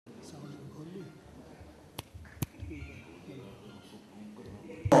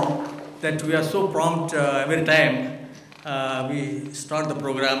that we are so prompt every time we start the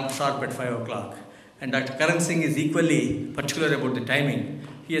program sharp at 5 o'clock. And Dr. Karan Singh is equally particular about the timing.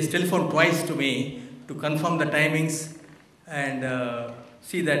 He has telephoned twice to me to confirm the timings and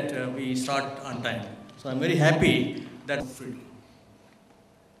see that we start on time. So I'm very happy that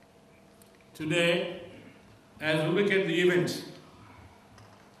today, as we look at the event,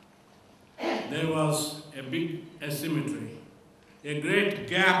 there was a big asymmetry, a great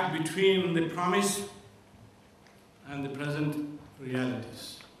gap between the promise and the present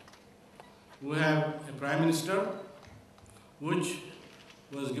realities. We have a Prime Minister which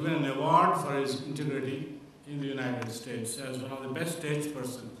was given an award for his integrity in the United States as one of the best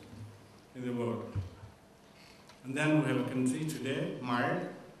statespersons in the world. And then we have a country today mired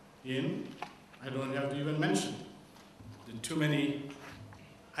in, I don't have to even mention, the too many,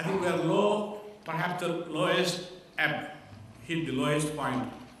 I think we are low, perhaps the lowest ebb, hit the lowest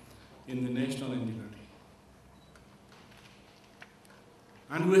point in the national integrity.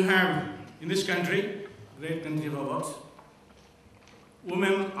 And we have, in this country, great country of ours,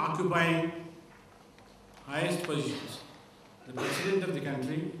 women occupying highest positions. The president of the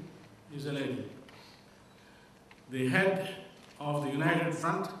country is a lady. The head of the United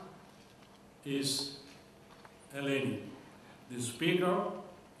Front is a lady. The speaker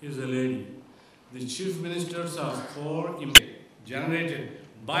is a lady. The chief ministers are four generated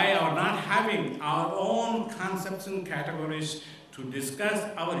by our not having our own concepts and categories to discuss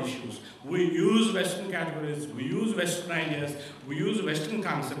our issues. We use Western categories, we use Western ideas, we use Western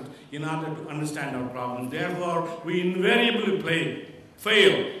concepts in order to understand our problems. Therefore, we invariably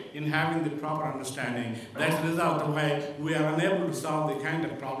fail in having the proper understanding. That's the result of why we are unable to solve the kind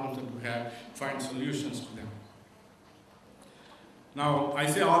of problems that we have, find solutions to them. Now, I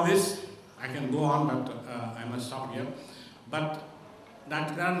say all this, I can go on, but I must stop here. But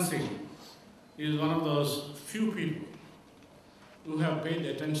Dr. Karan Singh is one of those few people who have paid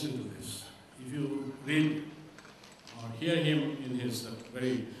attention to this. If you read or hear him in his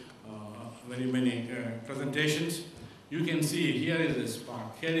very many presentations, you can see here is a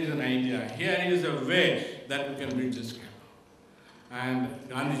spark, here is an idea, here is a way that we can bridge this gap. And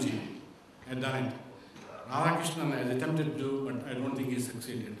Gandhiji had done it. Radhakrishnan has attempted to do, but I don't think he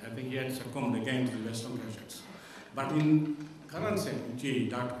succeeded. I think he had succumbed again to the Western pressures. But in Karan Singh,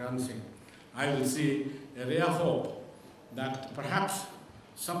 Dr. Karan Singh, I will see a ray of hope that perhaps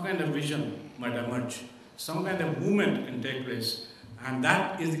some kind of vision might emerge, some kind of movement can take place, and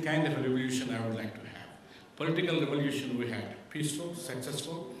that is the kind of a revolution I would like to have. Political revolution we had, peaceful,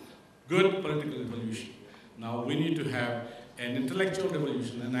 successful, good political revolution. Now we need to have an intellectual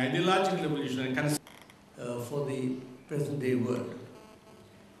revolution, an ideological revolution, for the present day world.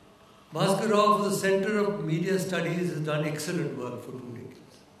 Bhaskar Rao for the Center of Media Studies has done excellent work for 2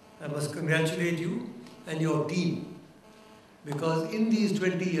 decades. I must congratulate you and your team, because in these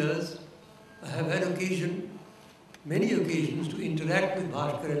 20 years, I have had many occasions to interact with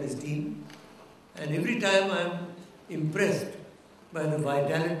Bhaskar and his team, and every time I am impressed by the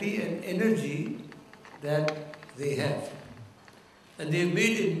vitality and energy that they have. And they have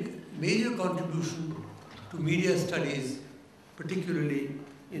made a major contribution to media studies, particularly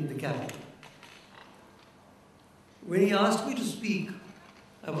in the capital. When he asked me to speak,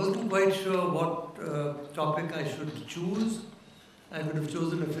 I wasn't quite sure what topic I should choose. I would have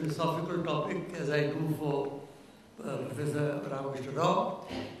chosen a philosophical topic, as I do for Professor Ramakrishna Rao,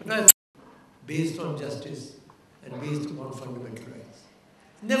 but I thought based on justice and based upon fundamental rights.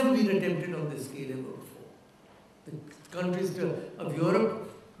 Never been attempted on this scale ever before. The countries of Europe,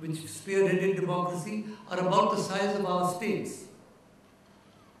 which spearheaded democracy, are about the size of our states.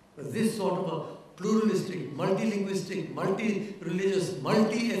 But this sort of a pluralistic, multilinguistic, multi-religious,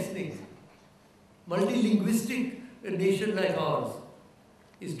 multi-ethnic, multilinguistic nation like ours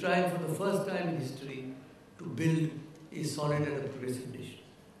is trying for the first time in history to build a solid and a progressive nation.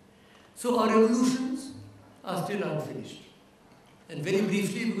 So our revolutions are still unfinished. And very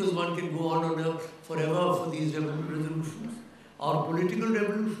briefly, because one can go on forever for these resolutions, our political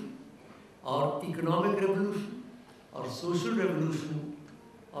revolution, our economic revolution, our social revolution,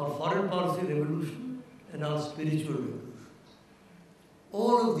 our foreign policy revolution, and our spiritual revolution.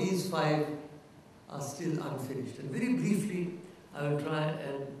 All of these 5 are still unfinished. And very briefly, I will try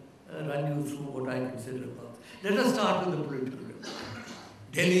and run you through what I consider about. Let us start with the political revolution.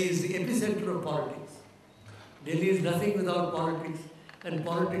 Delhi is the epicenter of politics. Delhi is nothing without politics, and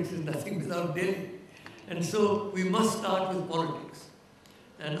politics is nothing without Delhi. And so we must start with politics.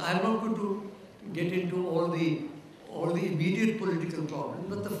 And I'm not going to get into all the immediate political problems,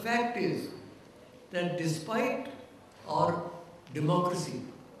 but the fact is that despite our democracy,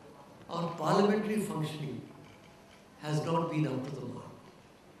 our parliamentary functioning has not been up to the mark.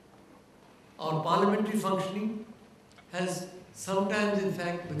 Our parliamentary functioning has sometimes in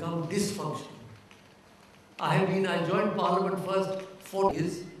fact become dysfunctional. I joined Parliament first 4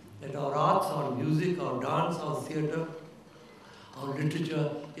 years, that our arts, our music, our dance, our theatre, our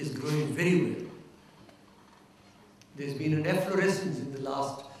literature is growing very well. There's been an efflorescence in the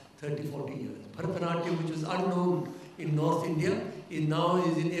last 30, 40 years. Bharatanatyam, which was unknown in North India,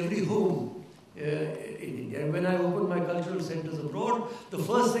 is in every home in India. And when I open my cultural centres abroad, the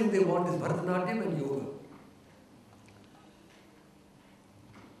first thing they want is Bharatanatyam and yoga.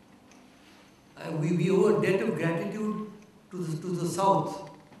 We owe a debt of gratitude to the South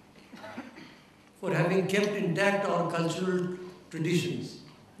for having kept intact our cultural traditions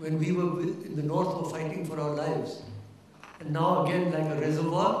when we were in the North were fighting for our lives. And now again, like a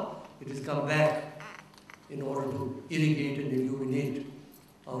reservoir, it has come back in order to irrigate and illuminate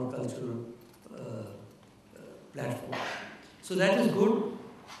our cultural platform. So that is good.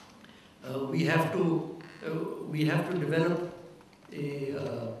 We have to develop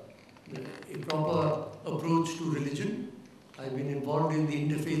a proper approach to religion. I've been involved in the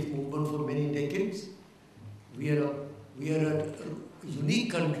interfaith movement for many decades. We are a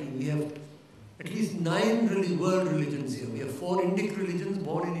unique country. We have at least 9 world religions here. We have 4 Indic religions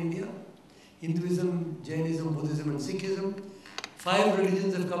born in India: Hinduism, Jainism, Buddhism and Sikhism. 5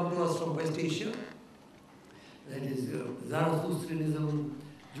 religions have come to us from West Asia. That is Zoroastrianism,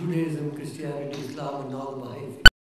 Judaism, Christianity, Islam and now the Baha'i faith.